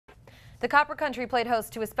The Copper Country played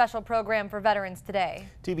host to a special program for veterans today.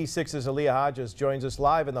 TV6's Aaliyah Hodges joins us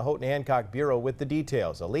live in the Houghton Hancock Bureau with the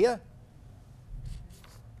details. Aaliyah?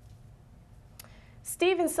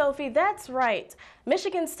 Steve and Sophie, that's right.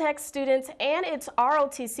 Michigan Tech students and its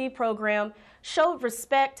ROTC program showed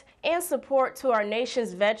respect and support to our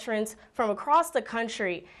nation's veterans from across the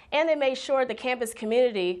country, and they made sure the campus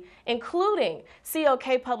community, including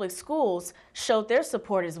COK Public Schools, showed their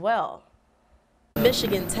support as well.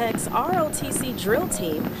 Michigan Tech's ROTC drill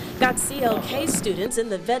team got COK students in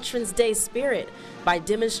the Veterans Day spirit by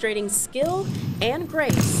demonstrating skill and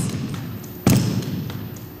grace.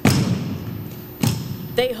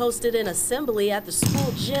 They hosted an assembly at the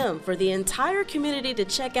school gym for the entire community to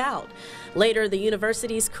check out. Later, the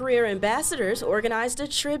university's career ambassadors organized a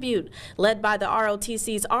tribute led by the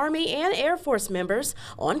ROTC's Army and Air Force members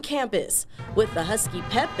on campus with the Husky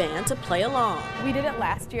Pep Band to play along. We did it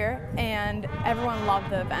last year and everyone loved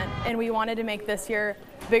the event, and we wanted to make this year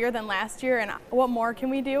bigger than last year, and what more can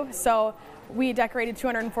we do? So we decorated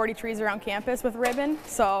 240 trees around campus with ribbon,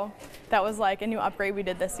 so that was like a new upgrade we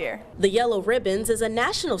did this year. The yellow ribbons is a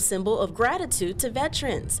national symbol of gratitude to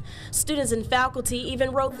veterans. Students and faculty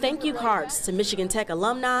even wrote thank you cards to Michigan Tech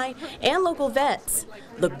alumni and local vets.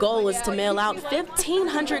 The goal is to mail out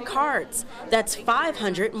 1,500 cards. That's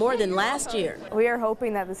 500 more than last year. We are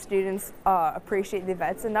hoping that the students appreciate the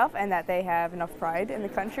vets enough and that they have enough pride in the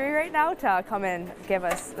country right now to come and give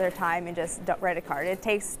us their time and just write a card. It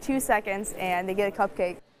takes 2 seconds and they get a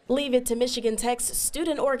cupcake. Leave it to Michigan Tech's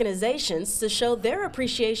student organizations to show their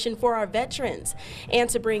appreciation for our veterans and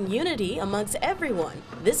to bring unity amongst everyone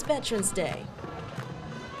this Veterans Day.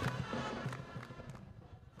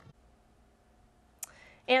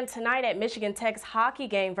 And tonight at Michigan Tech's hockey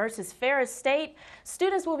game versus Ferris State,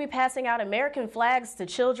 students will be passing out American flags to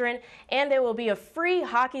children, and there will be a free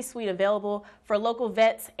hockey suite available for local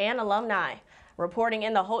vets and alumni. Reporting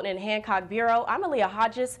in the Houghton and Hancock Bureau, I'm Aaliyah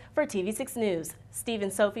Hodges for TV6 News. Steve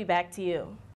and Sophie, back to you.